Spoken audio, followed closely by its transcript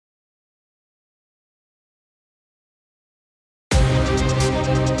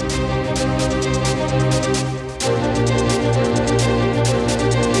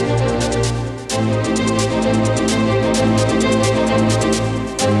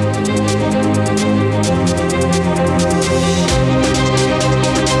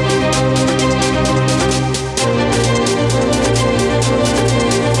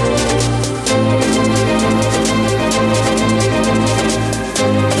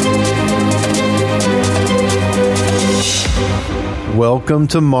Welcome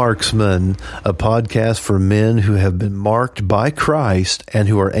to Marksman, a podcast for men who have been marked by Christ and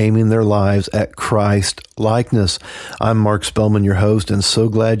who are aiming their lives at Christ likeness. I'm Mark Spellman, your host, and so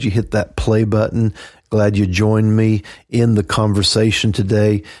glad you hit that play button. Glad you joined me in the conversation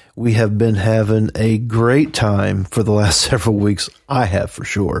today. We have been having a great time for the last several weeks. I have for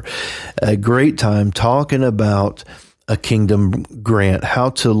sure. A great time talking about a kingdom grant, how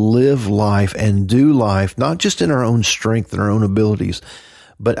to live life and do life, not just in our own strength and our own abilities,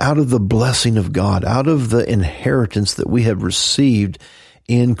 but out of the blessing of God, out of the inheritance that we have received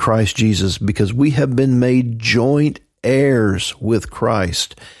in Christ Jesus, because we have been made joint heirs with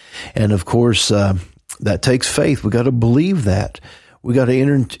Christ. And of course, that takes faith. We got to believe that. We got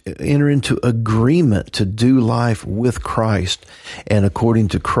to enter into agreement to do life with Christ and according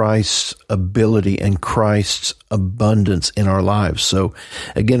to Christ's ability and Christ's abundance in our lives. So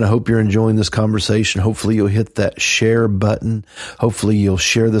again, I hope you're enjoying this conversation. Hopefully you'll hit that share button. Hopefully you'll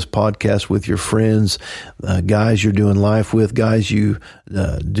share this podcast with your friends, guys you're doing life with, guys you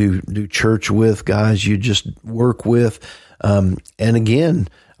do church with, guys you just work with. And again,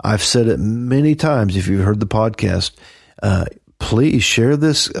 I've said it many times. If you've heard the podcast, please share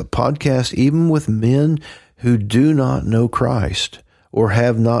this podcast even with men who do not know Christ or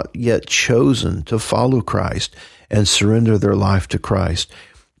have not yet chosen to follow Christ and surrender their life to Christ.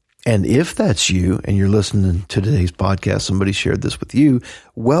 And if that's you and you're listening to today's podcast, somebody shared this with you,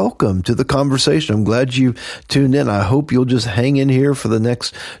 welcome to the conversation. I'm glad you tuned in. I hope you'll just hang in here for the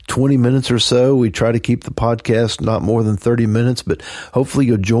next 20 minutes or so. We try to keep the podcast not more than 30 minutes, but hopefully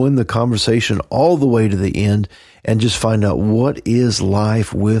you'll join the conversation all the way to the end and just find out what is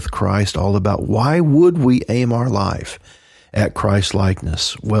life with Christ all about. Why would we aim our life at Christ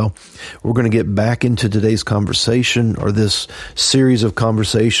likeness? Well, we're going to get back into today's conversation, or this series of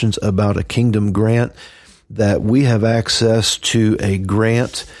conversations about a kingdom grant, that we have access to a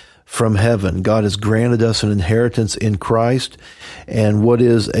grant from heaven. God has granted us an inheritance in Christ. And what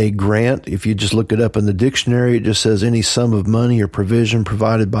is a grant? If you just look it up in the dictionary, it just says any sum of money or provision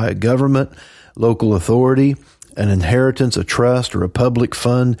provided by a government, local authority, an inheritance, a trust, or a public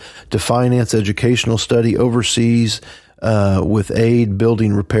fund to finance educational study overseas, with aid,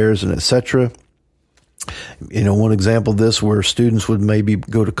 building, repairs, and etc. One example of this where students would maybe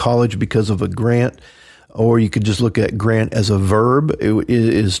go to college because of a grant, or you could just look at grant as a verb. It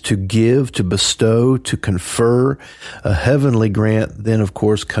is to give, to bestow, to confer. A heavenly grant then, of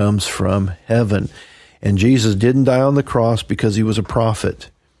course, comes from heaven. And Jesus didn't die on the cross because he was a prophet.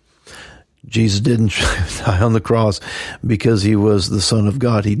 Jesus didn't die on the cross because he was the Son of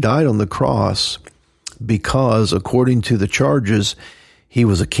God. He died on the cross because, according to the charges, he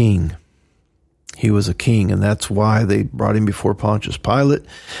was a king. He was a king, and that's why they brought him before Pontius Pilate,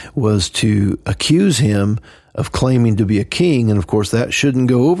 was to accuse him of claiming to be a king, and of course that shouldn't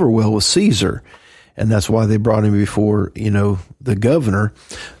go over well with Caesar. And that's why they brought him before, the governor,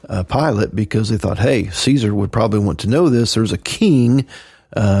 Pilate, because they thought, hey, Caesar would probably want to know this. There's a king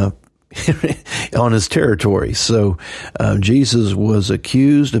on his territory. So Jesus was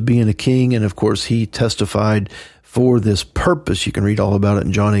accused of being a king, and of course he testified for this purpose. You can read all about it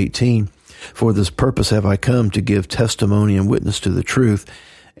in John 18. For this purpose have I come, to give testimony and witness to the truth.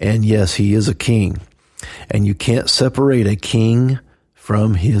 And yes, he is a king. And you can't separate a king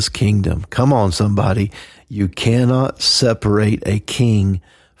from his kingdom. Come on, somebody. You cannot separate a king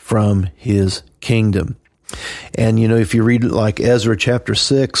from his kingdom. And, if you read like Ezra chapter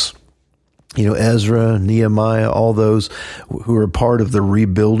 6, Ezra, Nehemiah, all those who are part of the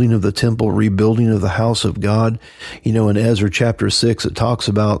rebuilding of the temple, rebuilding of the house of God. In Ezra chapter 6, it talks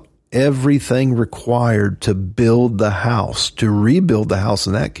about everything required to build the house, to rebuild the house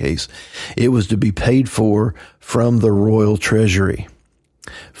in that case. It was to be paid for from the royal treasury.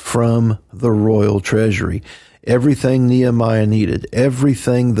 From the royal treasury. Everything Nehemiah needed,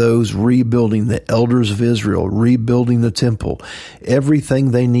 everything those rebuilding, the elders of Israel, rebuilding the temple,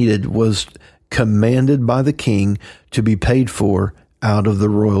 everything they needed was commanded by the king to be paid for out of the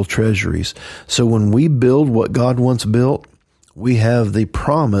royal treasuries. So when we build what God wants built, we have the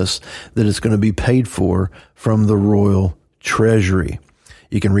promise that it's going to be paid for from the royal treasury.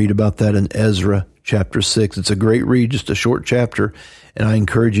 You can read about that in Ezra chapter 6. It's a great read, just a short chapter, and I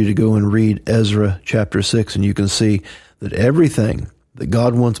encourage you to go and read Ezra chapter 6, and you can see that everything that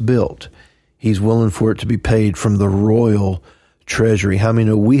God wants built, he's willing for it to be paid from the royal treasury. How many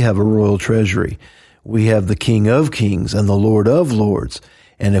know we have a royal treasury? We have the King of Kings and the Lord of Lords.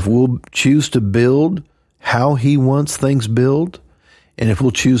 And if we'll choose to build how he wants things built, and if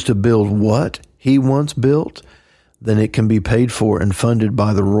we'll choose to build what he wants built, then it can be paid for and funded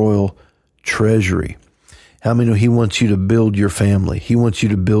by the royal treasury. How many know He wants you to build your family? He wants you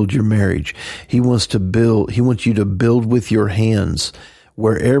to build your marriage. He wants you to build with your hands.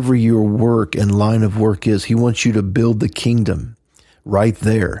 Wherever your work and line of work is, He wants you to build the kingdom right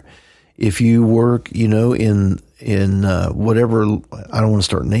there. If you work, in whatever, I don't want to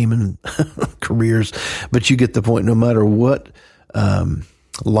start naming careers, but you get the point. No matter what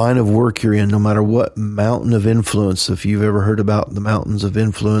line of work you're in, no matter what mountain of influence, if you've ever heard about the mountains of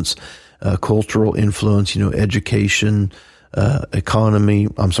influence, cultural influence, education, economy,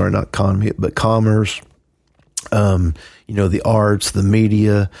 I'm sorry, not economy, but commerce, the arts, the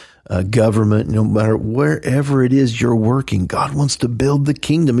media, government, no matter wherever it is you're working, God wants to build the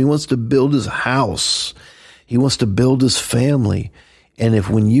kingdom. He wants to build His house. He wants to build His family. And if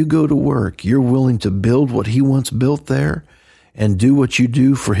when you go to work, you're willing to build what He wants built there and do what you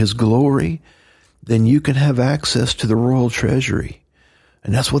do for His glory, then you can have access to the royal treasury.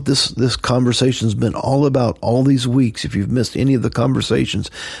 And that's what this conversation's been all about all these weeks. If you've missed any of the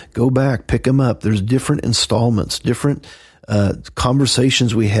conversations, go back, pick them up. There's different installments, different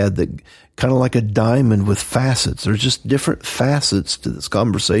conversations we had that kind of like a diamond with facets. There's just different facets to this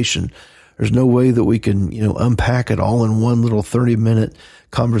conversation. There's no way that we can, unpack it all in one little 30-minute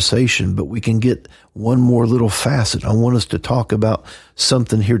conversation, but we can get one more little facet. I want us to talk about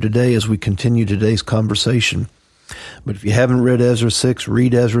something here today as we continue today's conversation. But if you haven't read Ezra 6,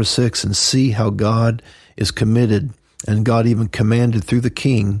 read Ezra 6 and see how God is committed, and God even commanded through the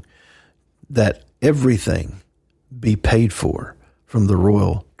king that everything be paid for from the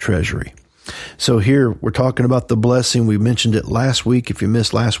royal treasury. So here we're talking about the blessing. We mentioned it last week. If you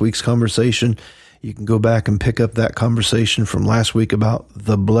missed last week's conversation, you can go back and pick up that conversation from last week about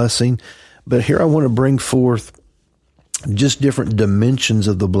the blessing. But here I want to bring forth just different dimensions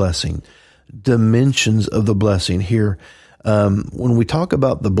of the blessing. Dimensions of the blessing here. When we talk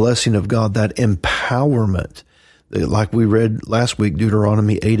about the blessing of God, that empowerment, like we read last week,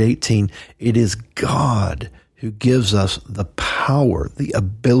 Deuteronomy 8:18, it is God who gives us the power, the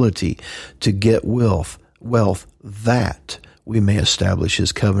ability to get wealth that we may establish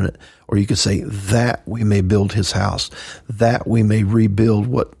His covenant. Or you could say that we may build His house, that we may rebuild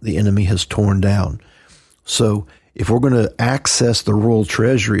what the enemy has torn down. So if we're going to access the royal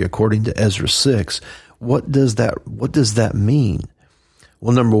treasury according to Ezra 6, what does that mean?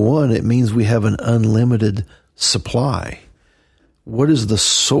 Well, number one, it means we have an unlimited supply. What is the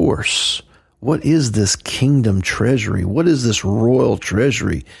source? What is this kingdom treasury? What is this royal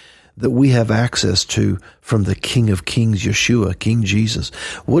treasury that we have access to from the King of Kings, Yeshua, King Jesus?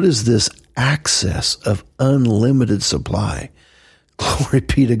 What is this access of unlimited supply? Glory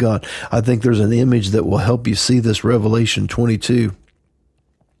be to God. I think there's an image that will help you see this. Revelation 22,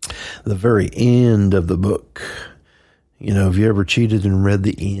 the very end of the book. Have you ever cheated and read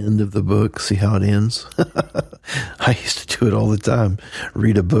the end of the book? See how it ends? I used to do it all the time.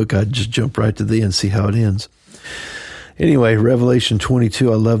 Read a book, I'd just jump right to the end, see how it ends. Anyway, Revelation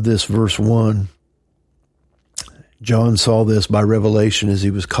 22, I love this, verse 1. John saw this by revelation as he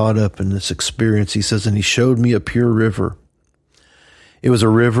was caught up in this experience. He says, and He showed me a pure river. It was a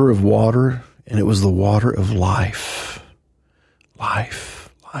river of water, and it was the water of life. Life.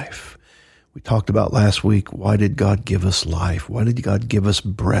 We talked about last week, why did God give us life? Why did God give us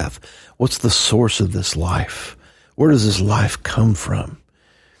breath? What's the source of this life? Where does this life come from?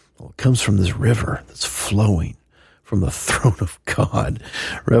 Well, it comes from this river that's flowing from the throne of God.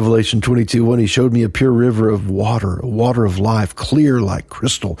 Revelation 22:1, He showed me a pure river of water, a water of life, clear like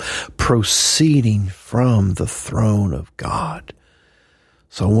crystal, proceeding from the throne of God.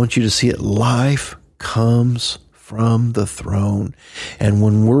 So I want you to see it. Life comes from the throne. And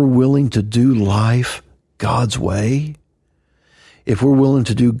when we're willing to do life God's way, if we're willing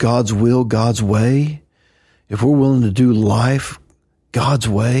to do God's will God's way, if we're willing to do life God's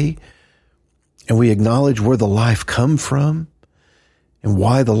way, and we acknowledge where the life come from and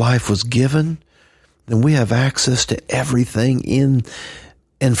why the life was given, then we have access to everything in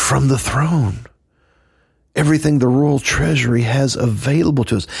and from the throne. Everything the royal treasury has available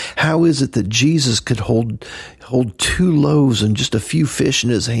to us. How is it that Jesus could hold 2 loaves and just a few fish in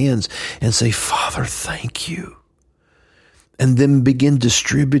His hands and say, Father, thank you, and then begin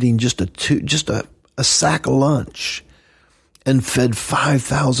distributing just a sack of lunch, and fed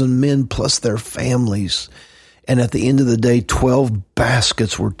 5,000 men plus their families, and at the end of the day, 12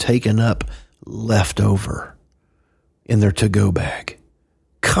 baskets were taken up left over in their to-go bag?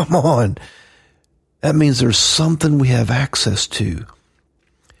 Come on. That means there's something we have access to,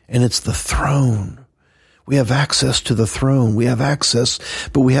 and it's the throne. We have access to the throne. We have access,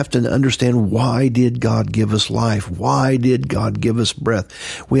 but we have to understand, why did God give us life? Why did God give us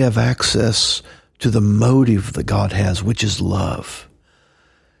breath? We have access to the motive that God has, which is love.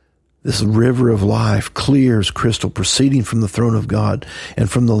 This river of life, clear as crystal, proceeding from the throne of God and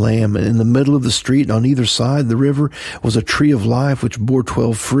from the Lamb. And in the middle of the street and on either side, the river was a tree of life, which bore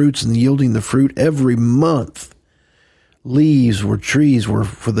 12 fruits, and yielding the fruit every month. Trees were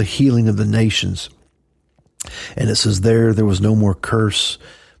for the healing of the nations. And it says there was no more curse,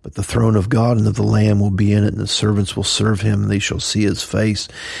 but the throne of God and of the Lamb will be in it, and the servants will serve him, and they shall see his face,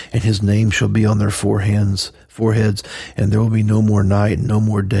 and his name shall be on their foreheads, and there will be no more night and no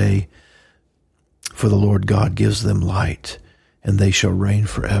more day, for the Lord God gives them light, and they shall reign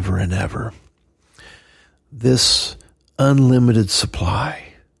forever and ever. This unlimited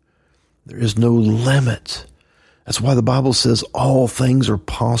supply, there is no limit. That's why the Bible says all things are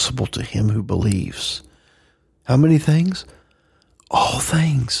possible to him who believes. How many things? All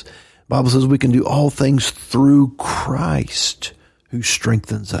things. The Bible says we can do all things through Christ who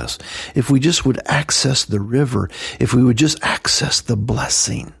strengthens us. If we just would access the river, if we would just access the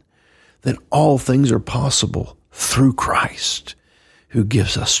blessing, then all things are possible through Christ who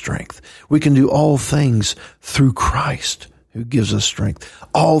gives us strength. We can do all things through Christ who gives us strength.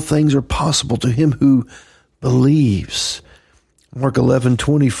 All things are possible to him who believes. Mark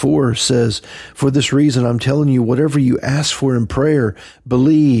 11:24 says, for this reason I'm telling you, whatever you ask for in prayer,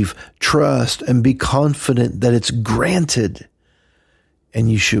 believe, trust, and be confident that it's granted,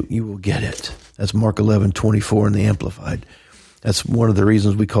 and you will get it. That's Mark 11:24 in the Amplified. That's one of the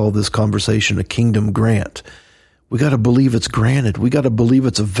reasons we call this conversation a kingdom grant. We got to believe it's granted. We got to believe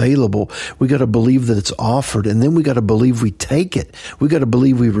it's available. We got to believe that it's offered. And then we got to believe we take it. We got to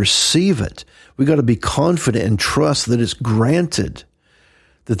believe we receive it. We got to be confident and trust that it's granted,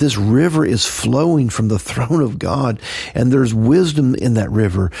 that this river is flowing from the throne of God, and there's wisdom in that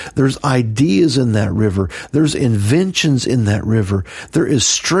river. There's ideas in that river. There's inventions in that river. There is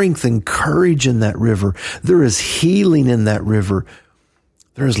strength and courage in that river. There is healing in that river.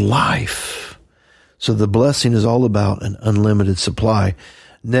 There is life. So the blessing is all about an unlimited supply.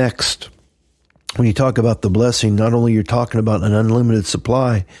 Next, when you talk about the blessing, not only you're talking about an unlimited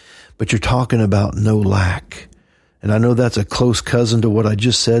supply, but you're talking about no lack. And I know that's a close cousin to what I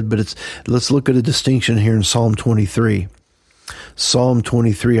just said, but let's look at a distinction here in Psalm 23. Psalm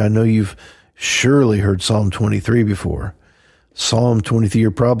 23, I know you've surely heard Psalm 23 before. Psalm 23,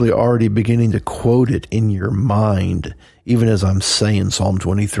 you're probably already beginning to quote it in your mind, even as I'm saying Psalm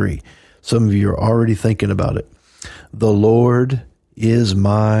 23. Some of you are already thinking about it. The Lord is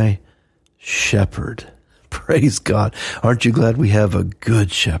my shepherd. Praise God. Aren't you glad we have a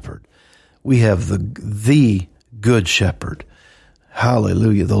good shepherd? We have the good shepherd.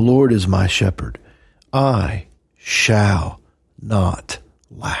 Hallelujah. The Lord is my shepherd. I shall not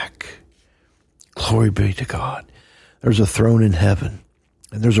lack. Glory be to God. There's a throne in heaven,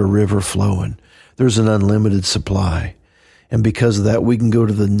 and there's a river flowing. There's an unlimited supply. And because of that, we can go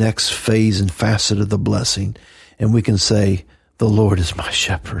to the next phase and facet of the blessing, and we can say, the Lord is my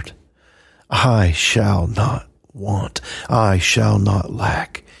shepherd. I shall not want. I shall not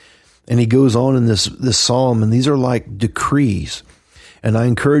lack. And he goes on in this psalm, and these are like decrees. And I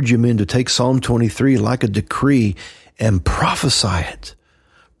encourage you, men, to take Psalm 23 like a decree and prophesy it.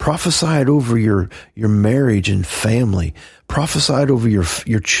 Prophesy it over your marriage and family. Prophesy it over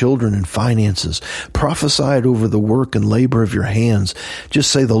your children and finances. Prophesy it over the work and labor of your hands.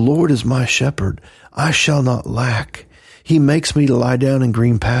 Just say, the Lord is my shepherd. I shall not lack. He makes me to lie down in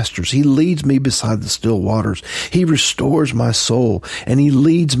green pastures. He leads me beside the still waters. He restores my soul, and he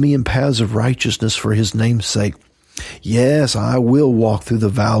leads me in paths of righteousness for his name's sake. Yes, I will walk through the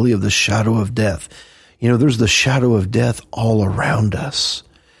valley of the shadow of death. You know, there's the shadow of death all around us.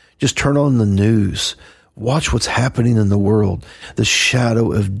 Just turn on the news. Watch what's happening in the world. The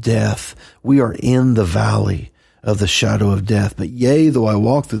shadow of death. We are in the valley of the shadow of death. But yea, though I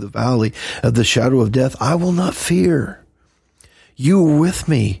walk through the valley of the shadow of death, I will not fear. You are with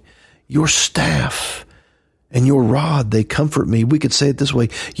me. Your staff and your rod, they comfort me. We could say it this way.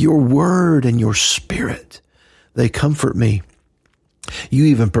 Your word and your spirit, they comfort me. You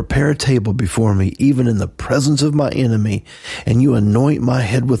even prepare a table before me, even in the presence of my enemy, and you anoint my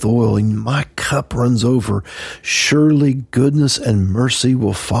head with oil, and my cup runs over. Surely goodness and mercy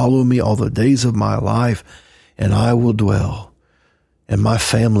will follow me all the days of my life, and I will dwell, and my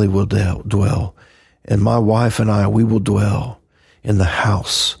family will dwell, and my wife and I, we will dwell in the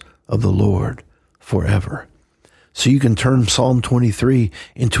house of the Lord forever. So you can turn Psalm 23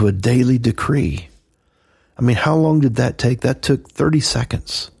 into a daily decree. I mean, how long did that take? That took 30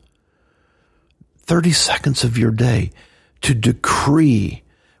 seconds. 30 seconds of your day to decree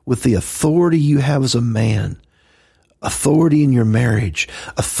with the authority you have as a man authority in your marriage,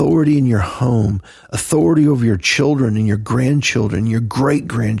 authority in your home, authority over your children and your grandchildren, your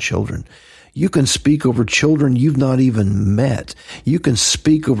great-grandchildren. You can speak over children you've not even met. You can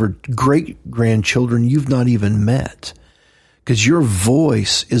speak over great-grandchildren you've not even met. Because your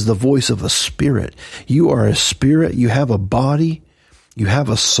voice is the voice of a spirit. You are a spirit. You have a body. You have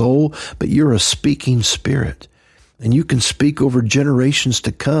a soul, but you're a speaking spirit. And you can speak over generations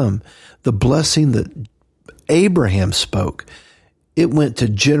to come. The blessing that Abraham spoke, it went to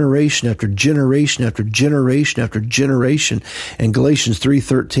generation after generation after generation after generation. And Galatians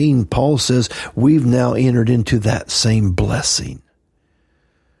 3:13, Paul says, we've now entered into that same blessing.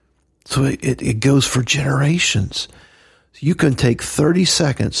 So it goes for generations. You can take 30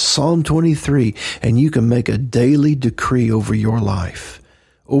 seconds, Psalm 23, and you can make a daily decree over your life,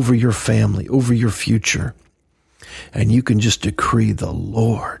 over your family, over your future. And you can just decree the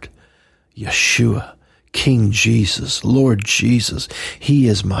Lord, Yeshua, King Jesus, Lord Jesus, He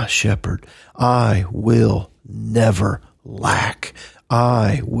is my shepherd. I will never lack.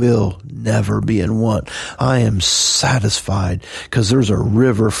 I will never be in want. I am satisfied because there's a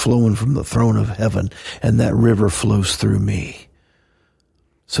river flowing from the throne of heaven, and that river flows through me.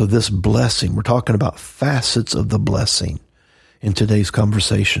 So this blessing, we're talking about facets of the blessing in today's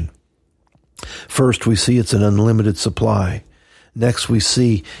conversation. First, we see it's an unlimited supply. Next, we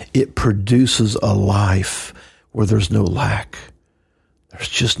see it produces a life where there's no lack. There's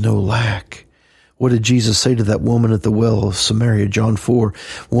just no lack. What did Jesus say to that woman at the well of Samaria, John 4?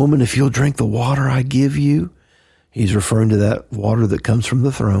 Woman, if you'll drink the water I give you, He's referring to that water that comes from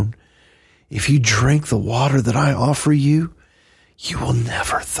the throne. If you drink the water that I offer you, you will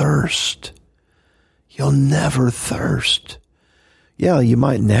never thirst. You'll never thirst. Yeah, you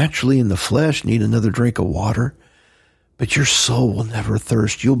might naturally in the flesh need another drink of water, but your soul will never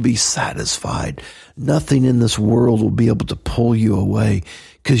thirst. You'll be satisfied. Nothing in this world will be able to pull you away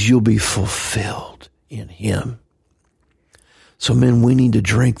because you'll be fulfilled in Him. So men, we need to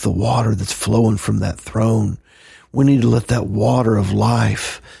drink the water that's flowing from that throne. We need to let that water of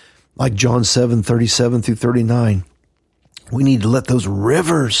life, like John 7:37 through 39, we need to let those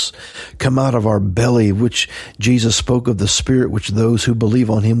rivers come out of our belly, which Jesus spoke of the Spirit, which those who believe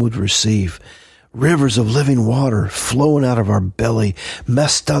on Him would receive. Rivers of living water flowing out of our belly.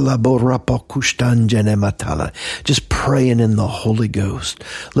 Just praying in the Holy Ghost.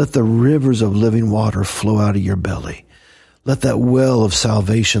 Let the rivers of living water flow out of your belly. Let that well of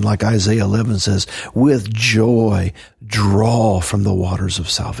salvation, like Isaiah 11 says, with joy draw from the waters of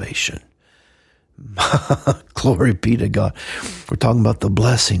salvation. Glory be to God. We're talking about the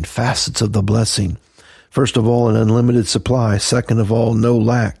blessing, facets of the blessing. First of all, an unlimited supply. Second of all, no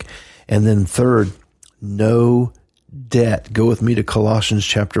lack. And then third, no debt. Go with me to Colossians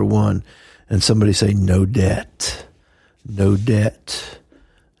chapter 1. And somebody say, no debt. No debt.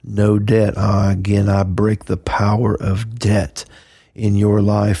 No debt. Again, I break the power of debt in your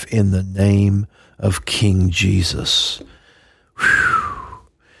life in the name of King Jesus. Whew.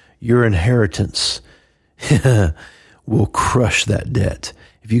 Your inheritance will crush that debt.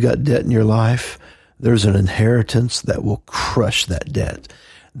 If you got debt in your life, there's an inheritance that will crush that debt.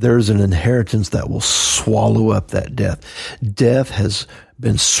 There's an inheritance that will swallow up that death. Death has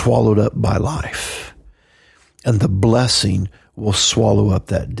been swallowed up by life. And the blessing will swallow up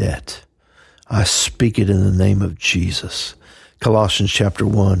that debt. I speak it in the name of Jesus. Colossians chapter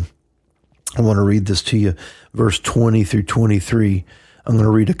 1. I want to read this to you, verse 20 through 23. I'm going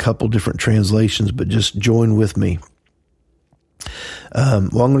to read a couple different translations, but just join with me. I'm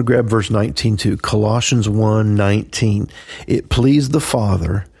going to grab verse 19 too. Colossians 1:19. It pleased the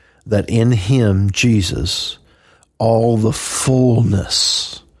Father that in Him, Jesus, all the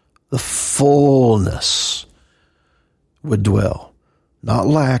fullness would dwell. Not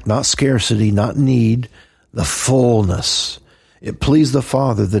lack, not scarcity, not need, the fullness. It pleased the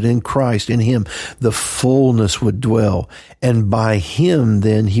Father that in Christ, in Him, the fullness would dwell. And by Him,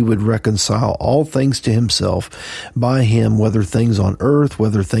 then, He would reconcile all things to Himself. By Him, whether things on earth,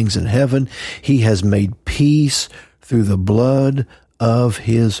 whether things in heaven, He has made peace through the blood of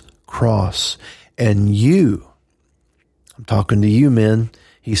His cross. And you, I'm talking to you, men.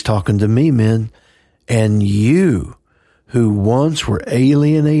 He's talking to me, men. And you, who once were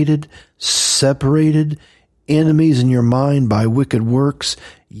alienated, separated, enemies in your mind by wicked works,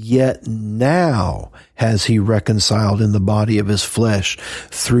 yet now has He reconciled in the body of His flesh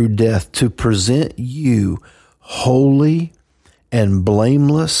through death to present you holy and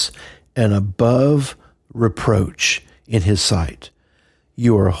blameless and above reproach in His sight.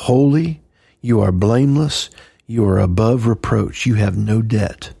 You are holy, you are blameless, you are above reproach. You have no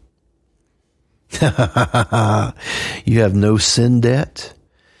debt. You have no sin debt.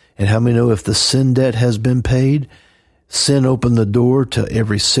 And how many know if the sin debt has been paid, sin opened the door to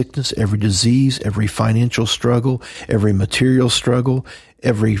every sickness, every disease, every financial struggle, every material struggle,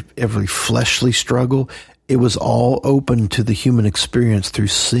 every fleshly struggle. It was all open to the human experience through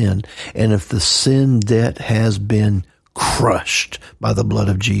sin. And if the sin debt has been crushed by the blood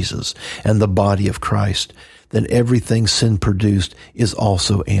of Jesus and the body of Christ, then everything sin produced is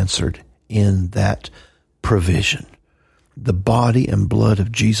also answered in that provision. The body and blood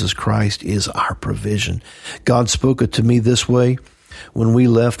of Jesus Christ is our provision. God spoke it to me this way. When we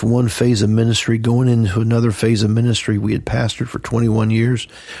left one phase of ministry, going into another phase of ministry, we had pastored for 21 years,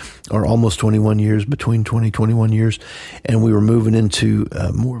 or almost 21 years, between 21 years, and we were moving into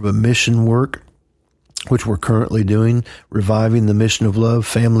more of a mission work, which we're currently doing, reviving the mission of love,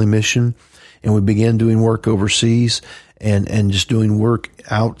 family mission, and we began doing work overseas and just doing work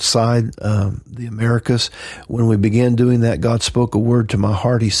outside the Americas. When we began doing that, God spoke a word to my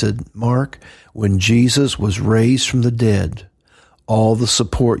heart. He said, Mark, when Jesus was raised from the dead, all the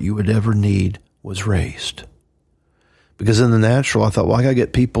support you would ever need was raised. Because in the natural, I thought, well, I got to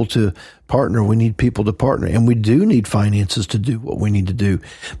get people to partner. We need people to partner. And we do need finances to do what we need to do.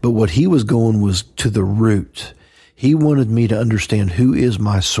 But what he was going was to the root. He wanted me to understand who is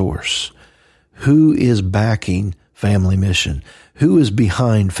my source, who is backing family mission, who is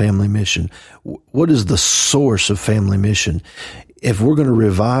behind family mission, what is the source of family mission. If we're going to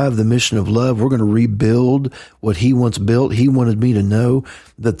revive the mission of love, we're going to rebuild what he once built. He wanted me to know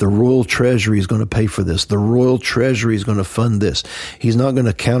that the royal treasury is going to pay for this. The royal treasury is going to fund this. He's not going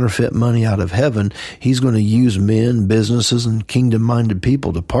to counterfeit money out of heaven. He's going to use men, businesses, and kingdom-minded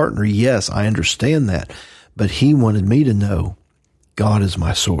people to partner. Yes, I understand that. But he wanted me to know God is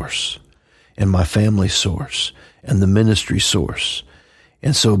my source and my family's source and the ministry source.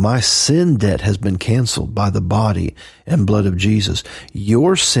 And so my sin debt has been canceled by the body and blood of Jesus.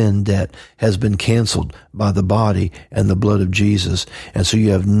 Your sin debt has been canceled by the body and the blood of Jesus. And so you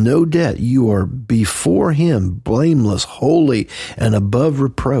have no debt. You are before him, blameless, holy, and above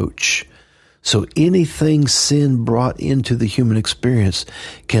reproach. So anything sin brought into the human experience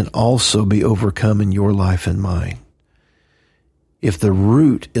can also be overcome in your life and mine. If the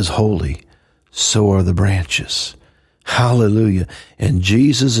root is holy, so are the branches. Hallelujah. And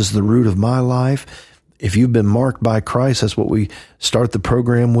Jesus is the root of my life. If you've been marked by Christ, that's what we start the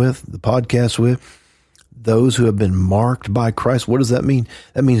program with, the podcast with. Those who have been marked by Christ, what does that mean?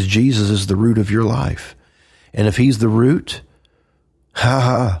 That means Jesus is the root of your life. And if he's the root,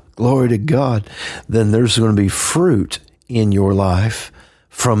 glory to God, then there's going to be fruit in your life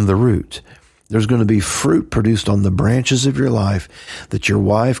from the root. There's going to be fruit produced on the branches of your life that your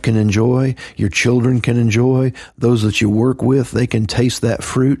wife can enjoy, your children can enjoy, those that you work with, they can taste that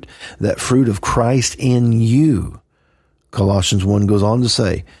fruit of Christ in you. Colossians 1 goes on to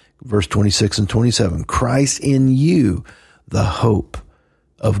say, verse 26 and 27, Christ in you, the hope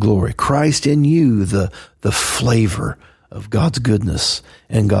of glory. Christ in you, the flavor of God's goodness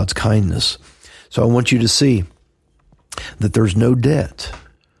and God's kindness. So I want you to see that there's no debt.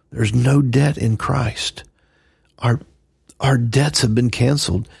 There's no debt in Christ. Our debts have been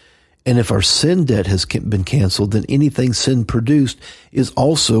canceled. And if our sin debt has been canceled, then anything sin produced is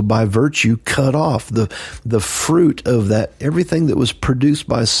also by virtue cut off. The fruit of that, everything that was produced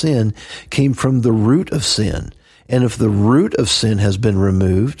by sin came from the root of sin. And if the root of sin has been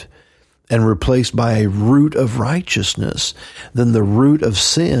removed and replaced by a root of righteousness, then the root of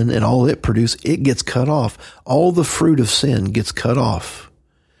sin and all it produced, it gets cut off. All the fruit of sin gets cut off.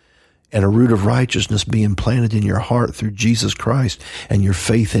 And a root of righteousness being planted in your heart through Jesus Christ and your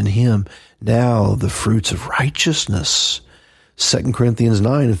faith in him. Now the fruits of righteousness. 2 Corinthians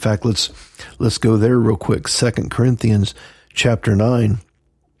 9. In fact, let's go there real quick. 2 Corinthians chapter 9.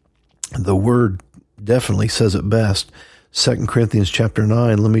 The word definitely says it best. 2 Corinthians chapter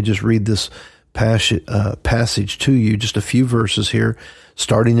 9. Let me just read this passage to you. Just a few verses here,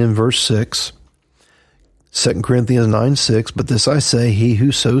 starting in verse 6. 2 Corinthians 9:6, but this I say, he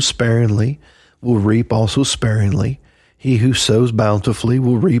who sows sparingly will reap also sparingly. He who sows bountifully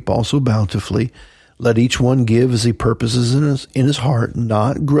will reap also bountifully. Let each one give as he purposes in his heart,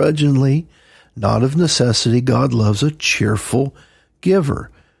 not grudgingly, not of necessity. God loves a cheerful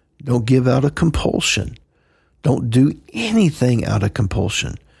giver. Don't give out of compulsion. Don't do anything out of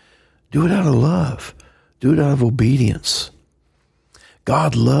compulsion. Do it out of love. Do it out of obedience.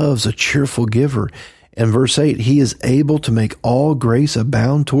 God loves a cheerful giver. And verse 8, he is able to make all grace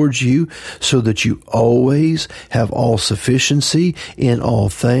abound towards you so that you always have all sufficiency in all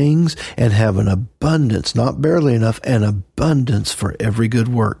things and have an abundance, not barely enough, an abundance for every good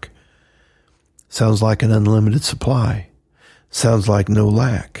work. Sounds like an unlimited supply. Sounds like no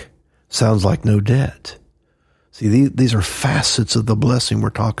lack. Sounds like no debt. See, these are facets of the blessing we're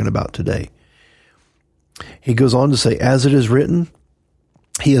talking about today. He goes on to say, as it is written,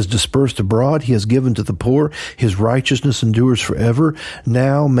 he has dispersed abroad, he has given to the poor, his righteousness endures forever.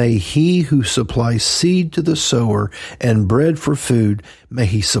 Now may he who supplies seed to the sower and bread for food, may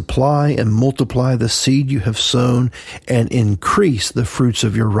he supply and multiply the seed you have sown and increase the fruits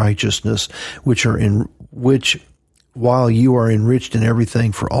of your righteousness, which while you are enriched in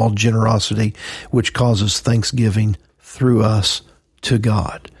everything for all generosity, which causes thanksgiving through us to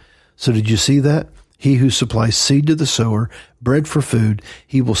God. So did you see that? He who supplies seed to the sower, bread for food,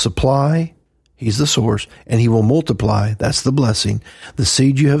 he will supply, he's the source, and he will multiply, that's the blessing, the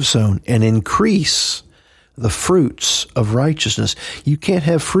seed you have sown, and increase the fruits of righteousness. You can't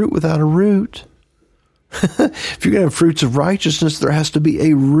have fruit without a root. If you're going to have fruits of righteousness, there has to be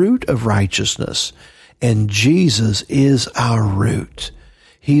a root of righteousness. And Jesus is our root.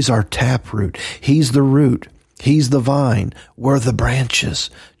 He's our taproot. He's the root. He's the vine. We're the branches.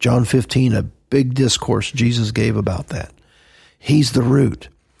 John 15, a big discourse Jesus gave about that. He's the root.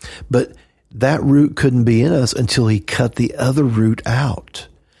 But that root couldn't be in us until he cut the other root out.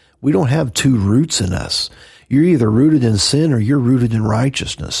 We don't have two roots in us. You're either rooted in sin or you're rooted in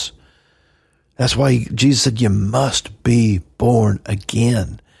righteousness. That's why Jesus said you must be born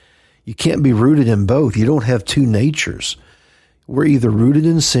again. You can't be rooted in both. You don't have two natures. We're either rooted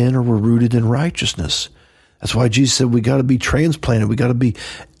in sin or we're rooted in righteousness. That's why Jesus said we got to be transplanted. We got to be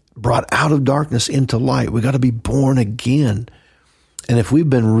brought out of darkness into light. We got to be born again. And if we've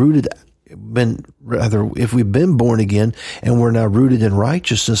been born again and we're now rooted in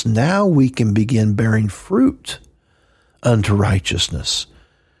righteousness, now we can begin bearing fruit unto righteousness.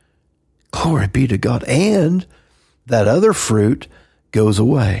 Glory be to God. And that other fruit goes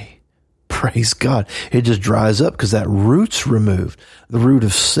away. Praise God. It just dries up because that root's removed. The root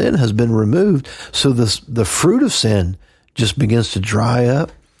of sin has been removed. So the fruit of sin just begins to dry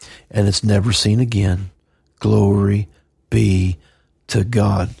up and it's never seen again. Glory be to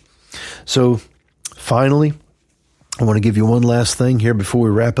God. So finally, I want to give you one last thing here before we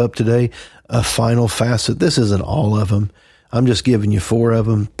wrap up today. A final facet. This isn't all of them. I'm just giving you 4 of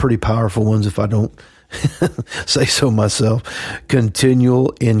them. Pretty powerful ones if I don't say so myself.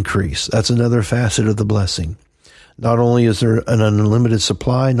 Continual increase. That's another facet of the blessing. Not only is there an unlimited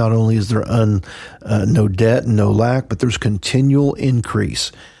supply, not only is there no debt and no lack, but there's continual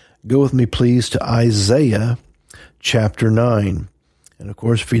increase. Go with me, please, to Isaiah chapter 9. And of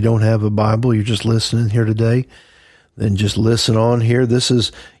course, if you don't have a Bible, you're just listening here today, then just listen on here.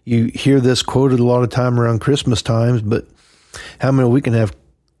 You hear this quoted a lot of time around Christmas times, but how many we can have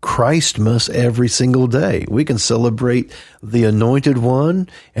Christmas every single day? We can celebrate the Anointed One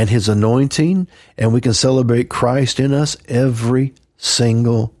and His anointing, and we can celebrate Christ in us every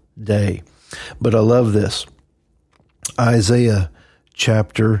single day. But I love this. Isaiah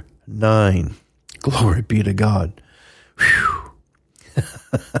chapter 9. Glory be to God. Whew.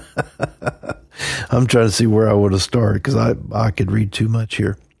 I'm trying to see where I would have started because I could read too much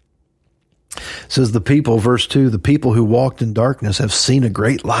here. It says the people, verse 2, the people who walked in darkness have seen a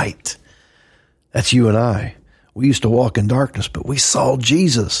great light. That's you and I. We used to walk in darkness, but we saw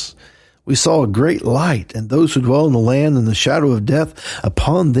Jesus. We saw a great light, and those who dwell in the land in the shadow of death,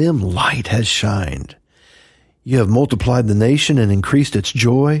 upon them light has shined. You have multiplied the nation and increased its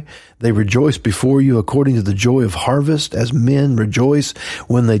joy. They rejoice before you according to the joy of harvest, as men rejoice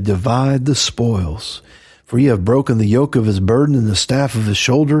when they divide the spoils. For you have broken the yoke of his burden and the staff of his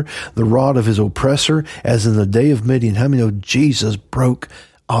shoulder, the rod of his oppressor, as in the day of Midian. How many know Jesus broke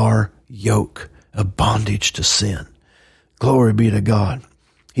our yoke of bondage to sin? Glory be to God.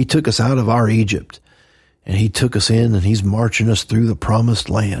 He took us out of our Egypt, and he took us in, and he's marching us through the promised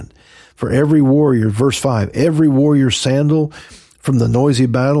land. For every warrior, verse 5, every warrior's sandal from the noisy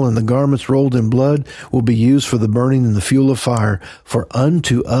battle and the garments rolled in blood will be used for the burning and the fuel of fire. For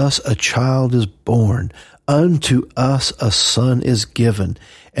unto us a child is born, unto us a son is given,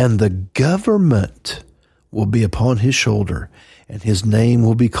 and the government will be upon his shoulder, and his name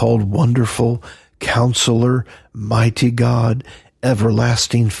will be called Wonderful, Counselor, Mighty God,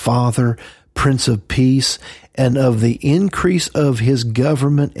 Everlasting Father, Prince of Peace, and of the increase of his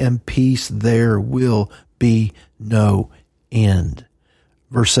government and peace there will be no end.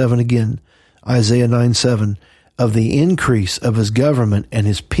 Verse 7 again, Isaiah 9:7, of the increase of his government and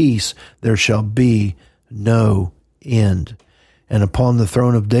his peace there shall be no end. And upon the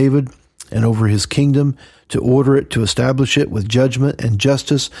throne of David and over his kingdom, to order it, to establish it with judgment and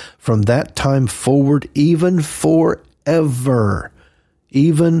justice from that time forward, even forever.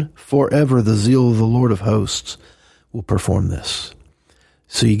 even forever, the zeal of the Lord of hosts will perform this.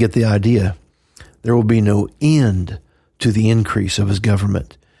 So you get the idea. There will be no end to the increase of his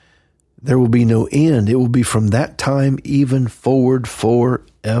government. There will be no end. It will be from that time even forward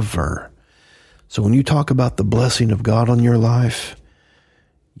forever. So when you talk about the blessing of God on your life,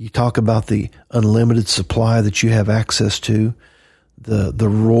 you talk about the unlimited supply that you have access to, the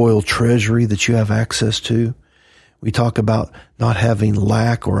royal treasury that you have access to. We talk about not having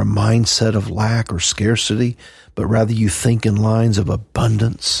lack or a mindset of lack or scarcity, but rather you think in lines of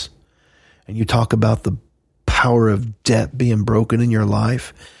abundance. And you talk about the power of debt being broken in your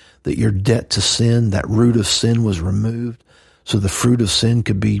life, that your debt to sin, that root of sin was removed, so the fruit of sin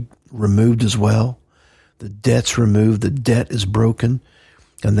could be removed as well. The debt's removed, the debt is broken,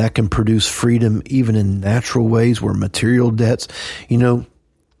 and that can produce freedom even in natural ways where material debts. You know,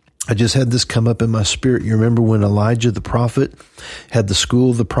 I just had this come up in my spirit. You remember when Elijah the prophet had the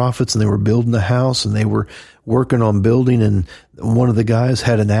school of the prophets and they were building the house and they were working on building, and one of the guys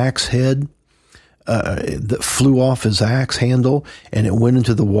had an axe head that flew off his axe handle and it went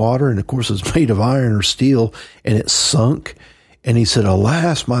into the water, and of course it's made of iron or steel, and it sunk. And he said,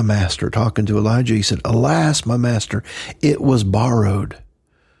 "Alas, my master," talking to Elijah, he said, "Alas, my master, it was borrowed.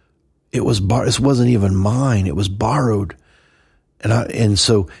 It wasn't even mine. It was borrowed." And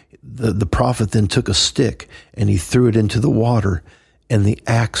so the prophet then took a stick and he threw it into the water, and the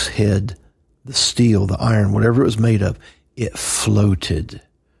axe head, the steel, the iron, whatever it was made of, it floated.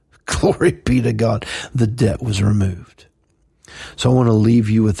 Glory be to God. The debt was removed. So I want to leave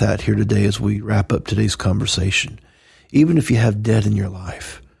you with that here today as we wrap up today's conversation. Even if you have debt in your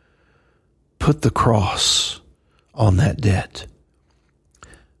life, put the cross on that debt.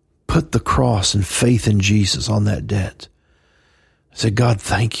 Put the cross and faith in Jesus on that debt. Say, "God,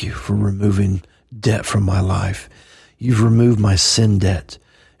 thank you for removing debt from my life. You've removed my sin debt,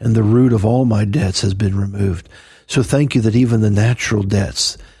 and the root of all my debts has been removed. So thank you that even the natural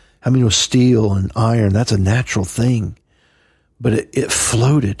debts, with steel and iron, that's a natural thing, but it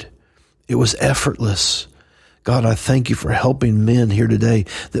floated. It was effortless. God, I thank you for helping men here today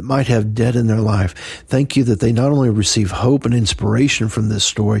that might have debt in their life. Thank you that they not only receive hope and inspiration from this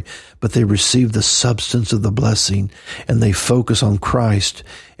story, but they receive the substance of the blessing, and they focus on Christ,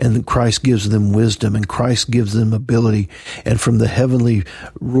 and Christ gives them wisdom, and Christ gives them ability. And from the heavenly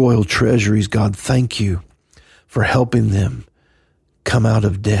royal treasuries, God, thank you for helping them come out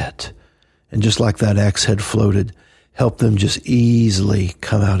of debt. And just like that axe head floated, help them just easily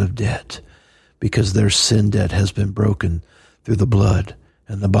come out of debt, because their sin debt has been broken through the blood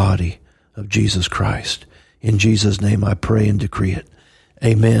and the body of Jesus Christ. In Jesus' name I pray and decree it.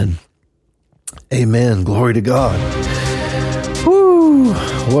 Amen. Amen. Glory to God. Woo!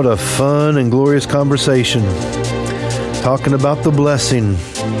 What a fun and glorious conversation. Talking about the blessing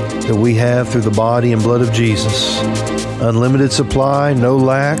that we have through the body and blood of Jesus. Unlimited supply, no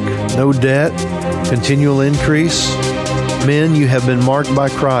lack, no debt, continual increase. Men, you have been marked by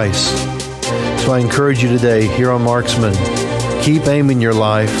Christ. So I encourage you today here on Marksman, keep aiming your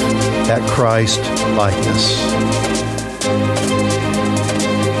life at Christ likeness.